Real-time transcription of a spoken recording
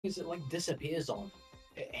Because it like disappears on him.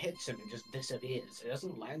 It hits him and just disappears. It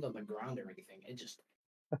doesn't land on the ground or anything. It just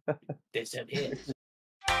disappears.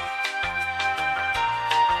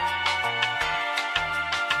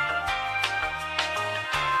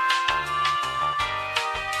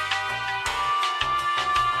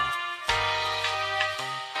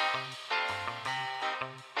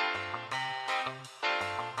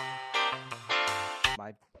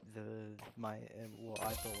 What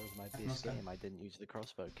I thought was my best game. I didn't use the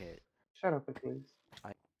crossbow kit. Shut up, please.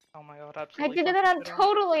 Oh my god, I absolutely. did that on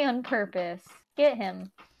totally on purpose. Get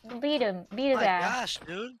him. Beat him. Beat his My ass. gosh,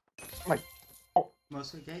 dude.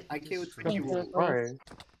 Mostly gay. I killed Thank you, Triple. please.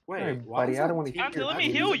 Wait, Hey, why buddy, is I our don't wanna team- Hunter, let our me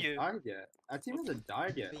team heal hasn't you. died yet. Our team hasn't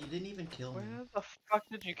died yet. But you didn't even kill me. Where the fuck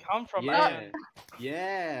did you come from, Yeah, man?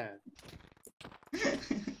 yeah.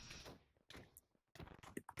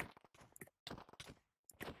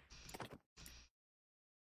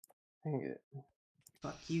 Dang it.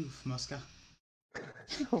 Fuck you, fmosqa.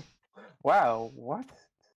 Wow, what?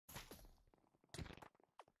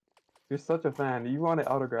 You're such a fan. You want an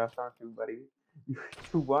autograph, aren't you, buddy?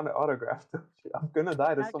 You want an autograph, don't you? I'm gonna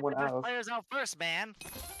die to someone else. Players out first, man.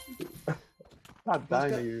 I'm not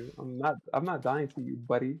dying to you. I'm not dying to you,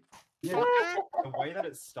 buddy. Yeah, the way that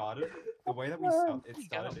it started, the way that it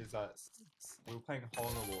started is we were playing Hole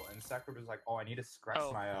in the Wall, and Sakura was like, "Oh, I need to scratch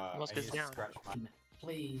my I need to scratch my."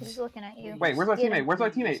 Please. He's looking at you. Wait, where's our Get teammate? him. Where's our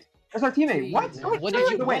teammate? Where's our teammate? What? What did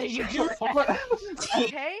you? Wait, What did you do?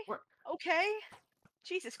 Okay? Okay?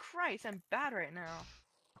 Jesus Christ, I'm bad right now.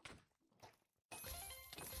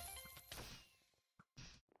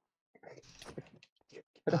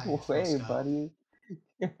 Get away, Fmosqa. buddy.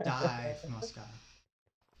 Die, fmosqa.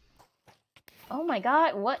 Oh my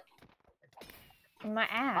god, what? In my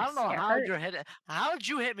ass. I don't know It how hurt. you hit it. How did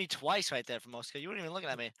you hit me twice right there from Moscow? You weren't even looking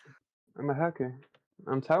at me. I'm a hacker.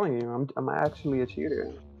 I'm telling you, I'm actually a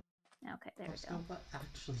cheater. Okay, there we Fmosqa, go. what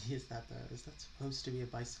actually is that though? Is that supposed to be a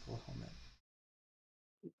bicycle helmet?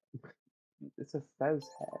 It's a fez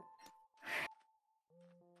hat.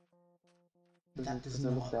 That does Does it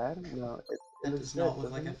look not. bad? No, it That looks does good, not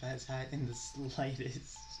look like doesn't a it? fez hat in the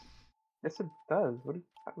slightest. Yes, it does. What are you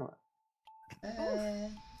talking about?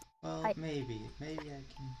 Well, maybe. Maybe I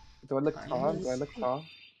can. Do I look Fine. tall? Do I look tall?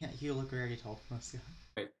 Yeah, you look very tall, Fmosqa.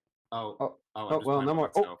 Oh, Oh, I'm oh just well, playing no by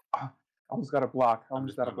more. Oh, myself. almost got a block. I'm Almost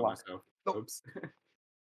just got a playing by block. myself. Oh. Oops.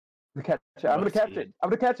 I'm gonna catch it. I'm gonna catch it. I'm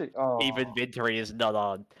gonna catch it. Oh, Even Inventory is not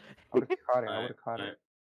on. I would have caught it. I would have caught it.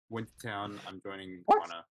 Wintertown, I'm joining What?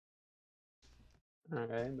 Honor.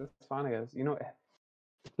 Alright, that's fine, I guess. You know,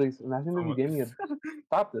 please imagine if you Oh. gave me a.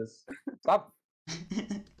 Stop this. Stop.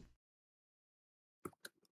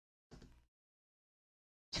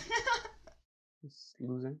 Just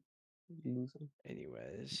loser. Loser.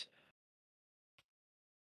 Anyways.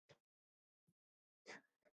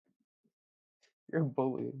 You're a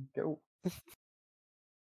bully. Go.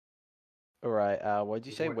 Alright, what'd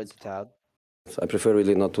you say, Wintertown? I prefer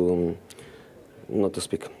really not to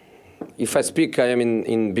speak. If I speak, I am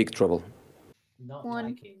in big trouble. Not One.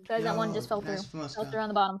 liking. Guys, that one Yo, just fell nice through. Fmosqa. Fell through on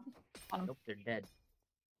the bottom. Nope, they're dead.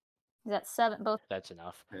 Is that 7? Both. That's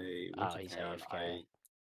enough. Hey, Oh, he's Wintertown, AFK.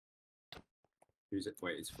 Who's it?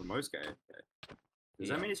 Wait, it's for most AFK. Does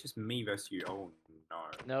Yeah. that mean it's just me versus you? Oh no.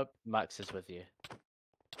 Nope, Max is with you.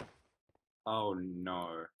 Oh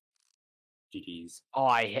no. GG's. Oh,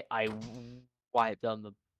 I wiped on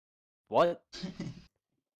the... What?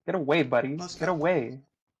 Get away, buddy. Let's Get go. away.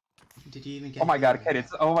 Did you even get? Oh my god, healed?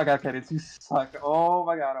 Cadence. Oh my god, Cadence. You suck. Oh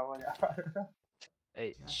my god. Oh my god.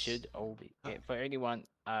 It Yes. should all be... For anyone,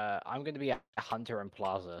 I'm gonna be a hunter in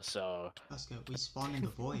Plaza, so... Fmosqa, we spawn in the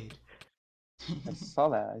void. I saw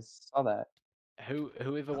that. I saw that.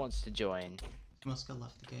 Whoever wants to join, Fmosqa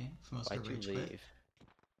left the game. Fmosqa why'd you rage quit. leave?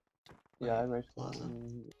 Yeah, I Wait, raged. Plaza.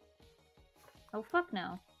 Oh, fuck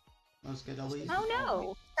no. Fmosqa, don't leave. Oh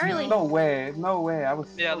no. Early. No way. No way. I was.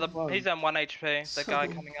 Yeah, so close. he's on 1 HP, the guy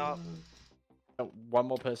coming up. One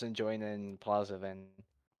more person join in Plaza, then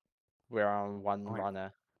we're on one Oh, wait.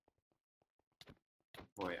 runner.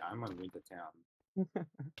 Boy, I'm on Wintertown.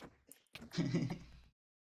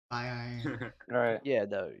 Bye, Iron. Alright. Yeah,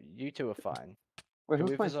 no, you two are fine. Wait, who's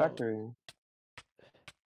Whoever's playing on- Factory?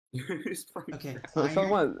 Who's playing Okay, So Iron.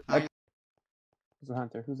 someone. Iron. Who's a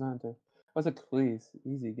hunter? Who's a hunter? What's a please?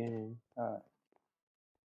 Easy game. No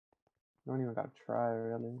one even got to try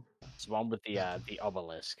really. It's one with the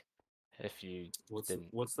obelisk. If you didn't.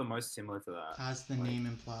 What's the most similar to that? As the name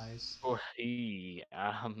implies. Oh, that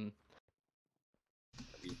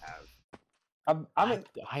we have?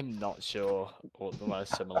 I'm not sure what the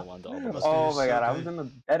most similar one to obelisk. Oh is my so god, I was good. in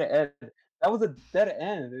the dead end. That was a dead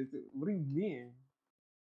end. What do you mean?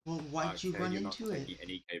 Well, why'd you run you're not into it? taking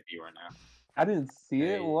any KP right now. I didn't see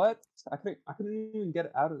it. Hey. What? I couldn't even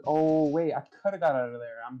get out of. Oh wait, I could have got out of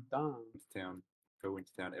there. I'm dumb. Winter Town. Go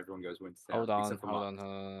Winter Town. Everyone goes Winter Town. Hold on, Except for hold Mux.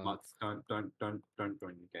 on. Mux, don't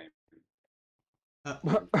join the game.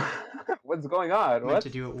 What's going on? Meant What? to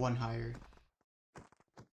do it one higher.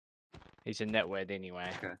 He's a netwed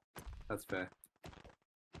anyway. Okay, that's fair.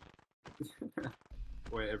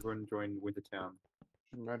 Wait, everyone join Winter Town.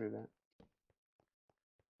 Murder that.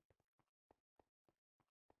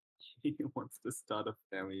 He wants to start a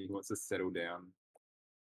family. He wants to settle down.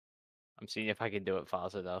 I'm seeing if I can do it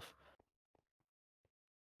fast enough.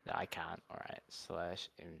 No, I can't. Alright, slash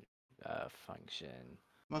function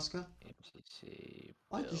Mosca, mcc.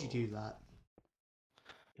 why did you do that?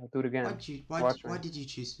 I'll do it again. Why did you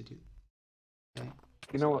choose to do? Okay.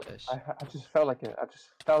 You know what? I just felt like it. I just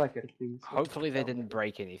felt like it. Please. Hopefully they didn't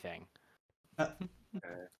break anything.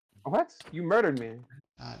 What? You murdered me.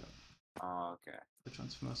 I don't. Oh, okay. Which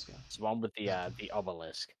one's for Mosca? It's one with the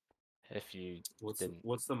obelisk. If you didn't.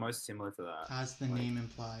 What's the most similar to that? As the name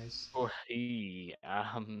implies. Oh,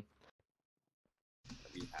 That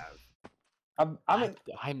we have.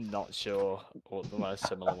 I'm not sure what the most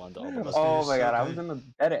similar one to obelisk. Oh is my so god, I was good. in the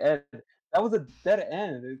dead end. That was a dead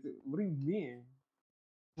end. What do you mean?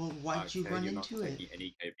 Well, why'd you run you're not into it? taking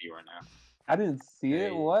any KP right now. I didn't see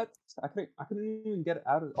it. Hey. What? I couldn't even get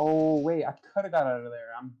out of. Oh wait, I could have got out of there.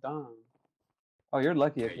 I'm dumb. Oh, you're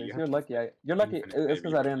lucky, Okay, Eclipse. you You're have lucky. You're lucky. infinite It's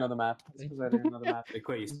because baby I didn't right know the map. It's because I didn't know the map.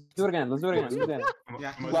 Eclipse. Do it again. Let's do it again. Let's do it again.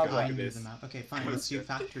 Yeah, Mosca, Wow, I wow. knew this. the map. Okay, fine. Let's do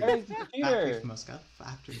factory. Hey, Factory cheater! for Mosca.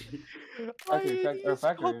 Factory. Factory.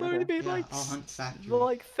 Okay. Be Yeah, like, I'll hunt factory.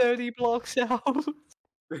 like 30 blocks out.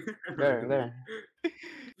 There.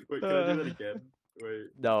 Wait, can I do that again? Wait.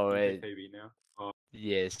 No, you wait. take KP now. Oh,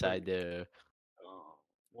 Yes, I do.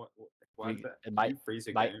 what? Why We- did that? my- Did you freeze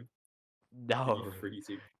your my- game? Did No, you freeze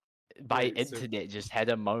it? my Wait, so- internet just had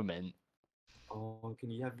a moment. Oh, can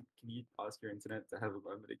you ask your internet to have a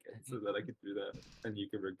moment again so that I can do that and you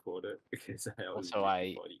can record it? Because I was Also,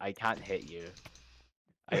 I can't hit you.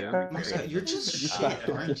 Mosca, you're just You shit, suck.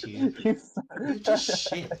 aren't you? You're just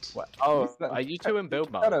shit. What? Oh, Shut up. are you two in build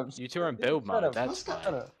Shut mode? up. You two are in build Shut mode. up. That's Shut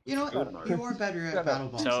fine. up. You know Good what? mode. You are better Shut at up. battle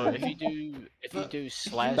boxing. So if you do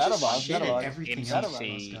slash Battle box, shit battle at box. everything MC, else,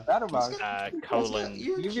 Mosca. Battle box. colon,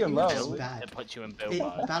 Leave me You're alone. just build, bad. it puts you in build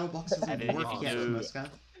mode. Battle box And doesn't then if work you yet, do- Mosca.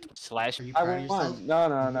 Slash. Are you I proud of yourself? won. No.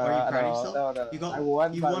 Are you proud of yourself? No. You got- I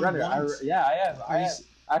won you by won runner. once. Yeah, I am. Are you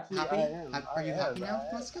Actually, happy? I am. Are you happy now,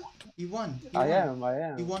 Mosca? You won. You I won.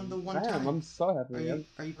 am. You won the one I am. time. I'm so happy.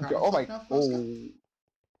 Are you proud Oh of my. yourself now, Mosca? You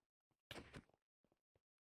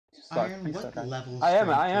suck. Iron, You what suck. level of I am strength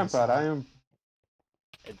proud. is I that? am.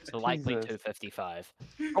 It's likely Jesus. 255.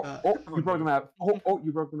 Oh, you broke the map. Oh,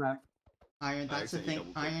 you broke the map. Iron, that's the accidentally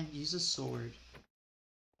thing. double-clicked. Iron, use a sword.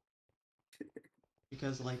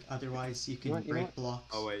 Because, like, otherwise you can know what? break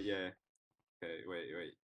blocks. Oh wait, yeah. Okay, wait.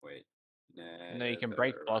 No, you can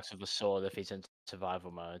break blocks with a sword if he's in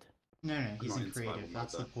survival mode. No, he's not in in survival creative. mode,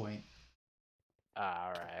 That's the though. point. Ah,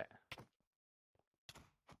 alright.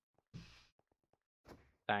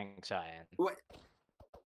 Thanks, Ian. What?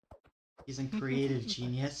 He's in creative,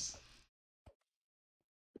 genius.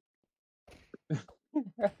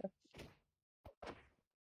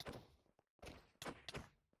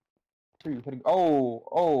 Who are you hitting?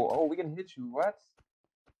 Oh, we can hit you. What?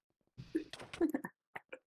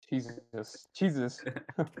 Jesus.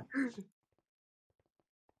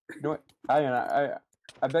 You know what?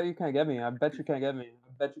 I bet you can't get me. I bet you can't get me.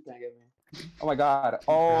 Oh my god.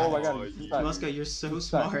 Oh my god. Oh, You you- suck. Mosca, you're so You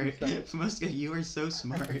suck, you smart. suck. Mosca, you are so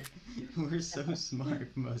smart. You are so smart,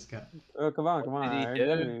 Mosca. Oh, come on. What did he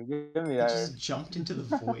Iron. Give me You Iron. just jumped into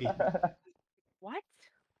the void. What?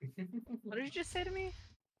 What did you just say to me?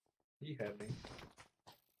 You heard me.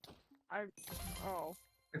 Oh.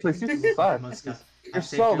 At least you suck. Mosca, You're I've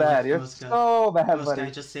saved so your bad. life, You're Mosca. so bad, Mosca, buddy. I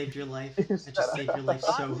just saved your life. Shut I just saved your life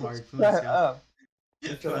so hard, Shut Mosca. up.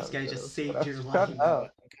 Mosca, I just saved your Shut life.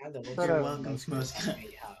 up. You're welcome, Mosca.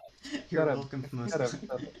 You're Shut up. welcome, Shut up. Mosca.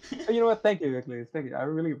 Oh, you know what? Thank you, Eclipse. Thank you. I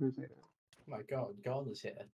really appreciate it. Oh my god, God is here.